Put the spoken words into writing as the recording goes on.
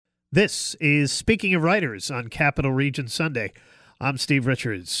This is Speaking of Writers on Capital Region Sunday. I'm Steve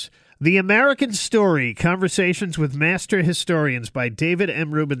Richards. The American Story, Conversations with Master Historians by David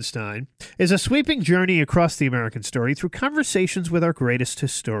M. Rubenstein, is a sweeping journey across the American story through conversations with our greatest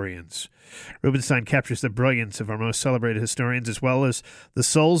historians. Rubenstein captures the brilliance of our most celebrated historians as well as the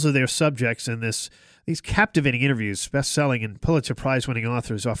souls of their subjects in these captivating interviews. Best-selling and Pulitzer Prize-winning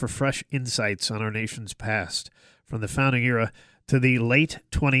authors offer fresh insights on our nation's past, from the founding era to the late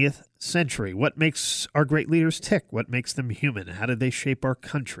 20th century. What makes our great leaders tick? What makes them human? How did they shape our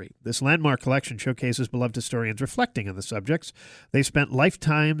country? This landmark collection showcases beloved historians reflecting on the subjects they spent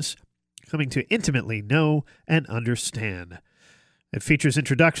lifetimes coming to intimately know and understand. It features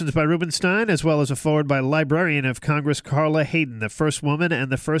introductions by Rubenstein, as well as a foreword by Librarian of Congress Carla Hayden, the first woman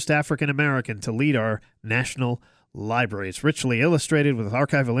and the first African-American to lead our National Library. It's richly illustrated with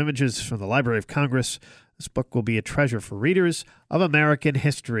archival images from the Library of Congress. This book will be a treasure for readers of American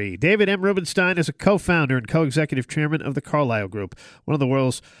history. David M. Rubenstein is a co-founder and co-executive chairman of the Carlyle Group, one of the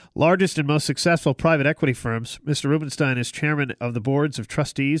world's largest and most successful private equity firms. Mr. Rubenstein is chairman of the boards of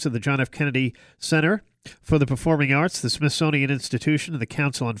trustees of the John F. Kennedy Center for the Performing Arts, the Smithsonian Institution, and the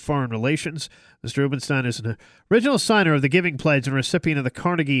Council on Foreign Relations. Mr. Rubenstein is an original signer of the Giving Pledge and recipient of the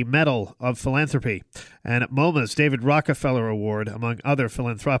Carnegie Medal of Philanthropy and MoMA's David Rockefeller Award, among other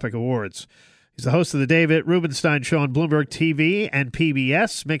philanthropic awards. He's the host of the David Rubenstein Show on Bloomberg TV and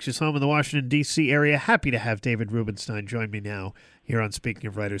PBS, makes his home in the Washington, D.C. area. Happy to have David Rubenstein join me now here on Speaking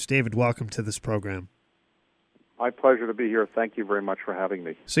of Writers. David, welcome to this program. My pleasure to be here. Thank you very much for having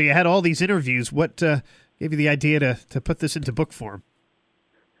me. So you had all these interviews. What gave you the idea to put this into book form?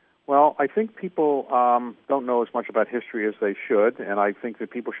 Well, I think people don't know as much about history as they should, and I think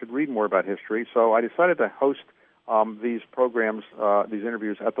that people should read more about history. So I decided to host these programs, these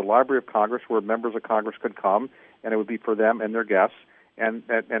interviews at the Library of Congress, where members of Congress could come, and it would be for them and their guests. And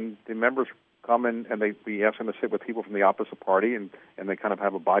the members come in, and we ask them to sit with people from the opposite party, and they kind of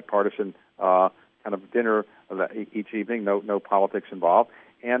have a bipartisan kind of dinner each evening, no politics involved.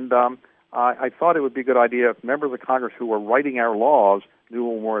 And I thought it would be a good idea if members of Congress who are writing our laws knew a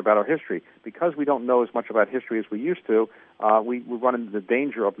little more about our history. Because we don't know as much about history as we used to, we run into the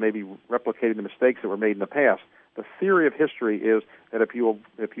danger of maybe replicating the mistakes that were made in the past. The theory of history is that if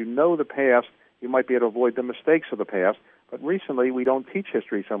you know the past, you might be able to avoid the mistakes of the past. But recently, we don't teach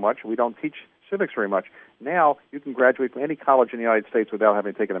history so much. We don't teach civics very much. Now, you can graduate from any college in the United States without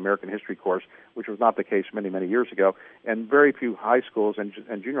having taken an American history course, which was not the case many, many years ago. And very few high schools and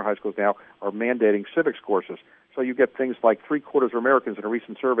junior high schools now are mandating civics courses. So you get things like 3/4 of Americans in a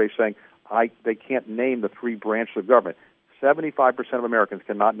recent survey saying they can't name the three branches of government. 75% of Americans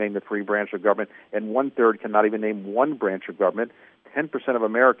cannot name the three branches of government, and 1/3 cannot even name one branch of government. 10% of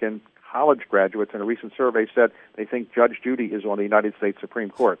American college graduates in a recent survey said they think Judge Judy is on the United States Supreme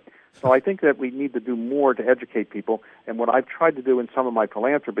Court. So I think that we need to do more to educate people, and what I've tried to do in some of my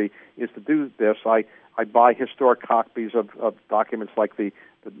philanthropy is to do this. I buy historic copies of documents like the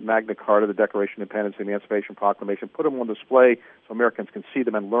Magna Carta, the Declaration of Independence, the Emancipation Proclamation, put them on display so Americans can see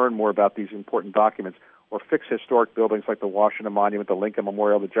them and learn more about these important documents, or fix historic buildings like the Washington Monument, the Lincoln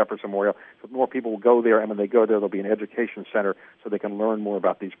Memorial, the Jefferson Memorial, so more people will go there, and when they go there, there'll be an education center so they can learn more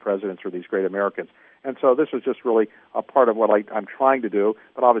about these presidents or these great Americans. And so this is just really a part of what I'm trying to do,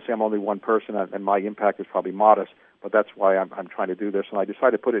 but obviously I'm only one person, and my impact is probably modest, but that's why I'm trying to do this, and I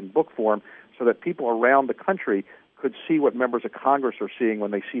decided to put it in book form so that people around the country could see what members of Congress are seeing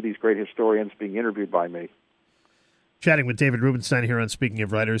when they see these great historians being interviewed by me. Chatting with David Rubenstein here on Speaking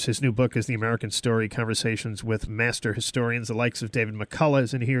of Writers. His new book is The American Story, Conversations with Master Historians. The likes of David McCullough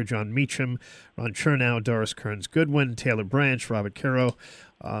is in here, John Meacham, Ron Chernow, Doris Kearns Goodwin, Taylor Branch, Robert Caro.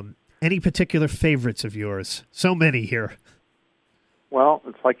 Any particular favorites of yours? So many here. Well,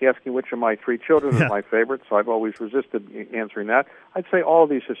 it's like asking which of my three children is my favorite, so I've always resisted answering that. I'd say all of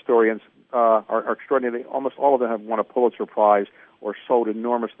these historians are extraordinary. Almost all of them have won a Pulitzer Prize or sold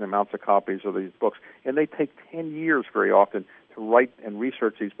enormous amounts of copies of these books. And they take 10 years very often to write and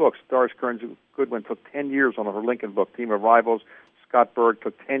research these books. Doris Kearns Goodwin took 10 years on her Lincoln book, Team of Rivals. Scott Berg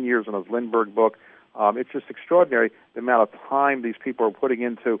took 10 years on his Lindbergh book. It's just extraordinary the amount of time these people are putting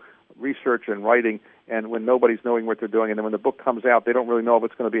into research and writing, and when nobody's knowing what they're doing. And then when the book comes out, they don't really know if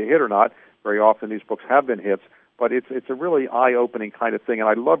it's going to be a hit or not. Very often these books have been hits. But it's a really eye-opening kind of thing, and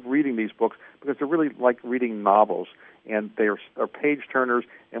I love reading these books because they're really like reading novels, and they are page-turners.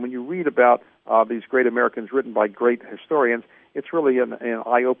 And when you read about these great Americans written by great historians, it's really an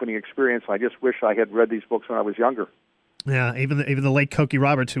eye-opening experience. I just wish I had read these books when I was younger. Yeah, even the late Cokie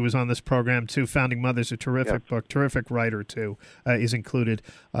Roberts, who was on this program too, Founding Mothers, a terrific book, terrific writer too, is included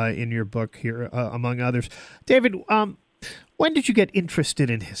in your book here, among others. David, When did you get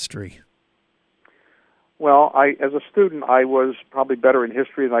interested in history? Well, as a student, I was probably better in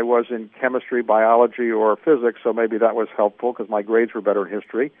history than I was in chemistry, biology, or physics, so maybe that was helpful because my grades were better in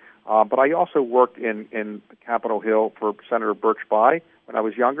history. But I also worked in Capitol Hill for Senator Birch Bayh when I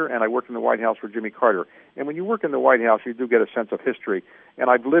was younger, and I worked in the White House for Jimmy Carter. And when you work in the White House, you do get a sense of history.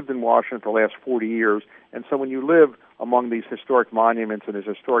 And I've lived in Washington for the last 40 years, and so when you live among these historic monuments in this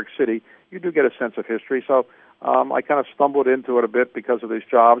historic city, you do get a sense of history. So I kind of stumbled into it a bit because of these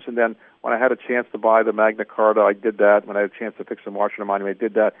jobs, and then when I had a chance to buy the Magna Carta, I did that. When I had a chance to fix the Washington Monument, I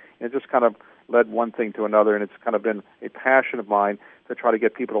did that. And it just kind of led one thing to another, and it's kind of been a passion of mine to try to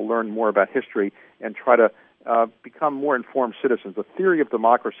get people to learn more about history and try to become more informed citizens. The theory of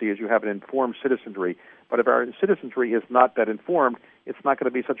democracy is you have an informed citizenry, but if our citizenry is not that informed, it's not going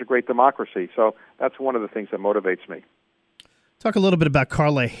to be such a great democracy. So that's one of the things that motivates me. Talk a little bit about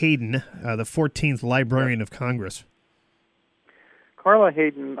Carla Hayden, the 14th Librarian of Congress. Carla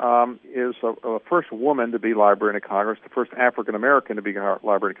Hayden is the first woman to be Librarian of Congress, the first African-American to be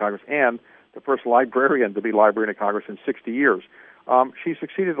Librarian of Congress, and the first librarian to be Librarian of Congress in 60 years. She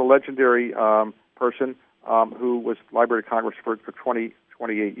succeeded a legendary person who was Library of Congress for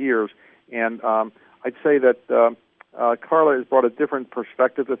 28 years. And I'd say that Carla has brought a different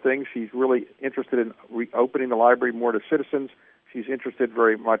perspective to things. She's really interested in reopening the library more to citizens. She's interested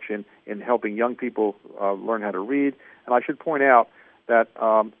very much in helping young people learn how to read. And I should point out that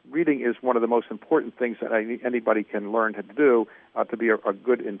reading is one of the most important things that anybody can learn how to do to be a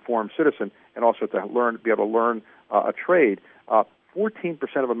good informed citizen, and also to be able to learn a trade. 14%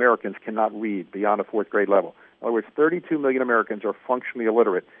 of Americans cannot read beyond a fourth grade level. In other words, 32 million Americans are functionally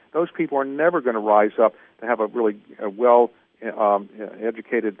illiterate. Those people are never going to rise up to have a really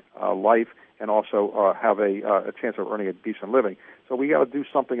educated life and also have a chance of earning a decent living. So we got to do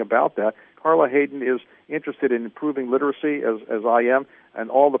something about that. Carla Hayden is interested in improving literacy, as I am,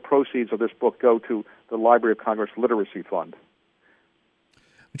 and all the proceeds of this book go to the Library of Congress Literacy Fund.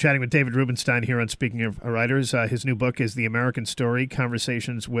 We're chatting with David Rubenstein here on Speaking of Writers. His new book is The American Story,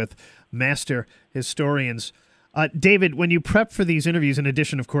 Conversations with Master Historians. David, when you prep for these interviews, in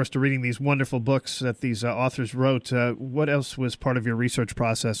addition, of course, to reading these wonderful books that these authors wrote, what else was part of your research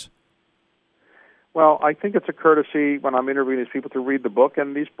process? Well, I think it's a courtesy when I'm interviewing these people to read the book,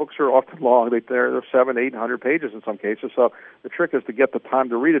 and these books are often long. They're 700, 800 pages in some cases, so the trick is to get the time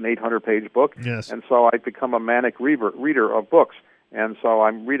to read an 800-page book. Yes. And so I've become a manic reader of books, and so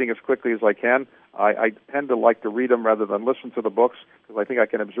I'm reading as quickly as I can. I tend to like to read them rather than listen to the books because I think I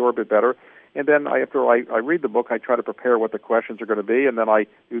can absorb it better. And then after I read the book, I try to prepare what the questions are going to be, and then I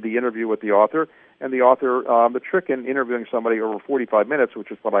do the interview with the author. And the author, the trick in interviewing somebody over 45 minutes,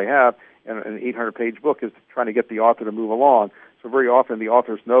 which is what I have in an 800-page book, is trying to get the author to move along. So very often the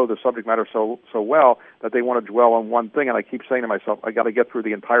authors know the subject matter so well that they want to dwell on one thing, and I keep saying to myself, I got to get through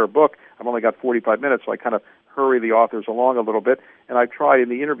the entire book. I've only got 45 minutes, so I kind of hurry the authors along a little bit. And I try in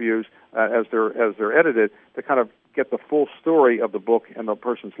the interviews, as they're edited, to kind of get the full story of the book and the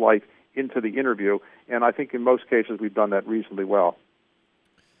person's life into the interview. And I think in most cases we've done that reasonably well.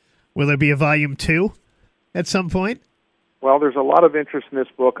 Will there be a volume 2 at some point? Well, there's a lot of interest in this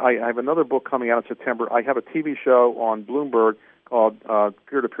book. I have another book coming out in September. I have a TV show on Bloomberg called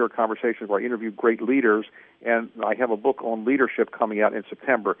Peer-to-Peer Conversations, where I interview great leaders, and I have a book on leadership coming out in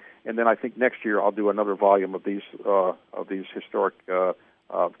September. And then I think next year I'll do another volume of these historic kind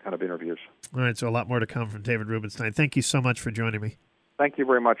of interviews. All right, so a lot more to come from David Rubenstein. Thank you so much for joining me. Thank you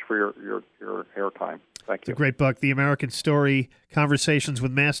very much for your airtime. Thank you. It's a great book, The American Story, Conversations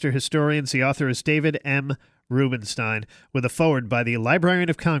with Master Historians. The author is David M. Rubenstein, with a foreword by the Librarian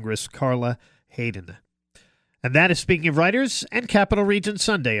of Congress, Carla Hayden. And that is Speaking of Writers and Capital Region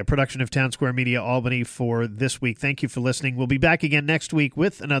Sunday, a production of Town Square Media Albany for this week. Thank you for listening. We'll be back again next week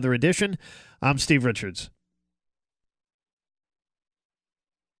with another edition. I'm Steve Richards.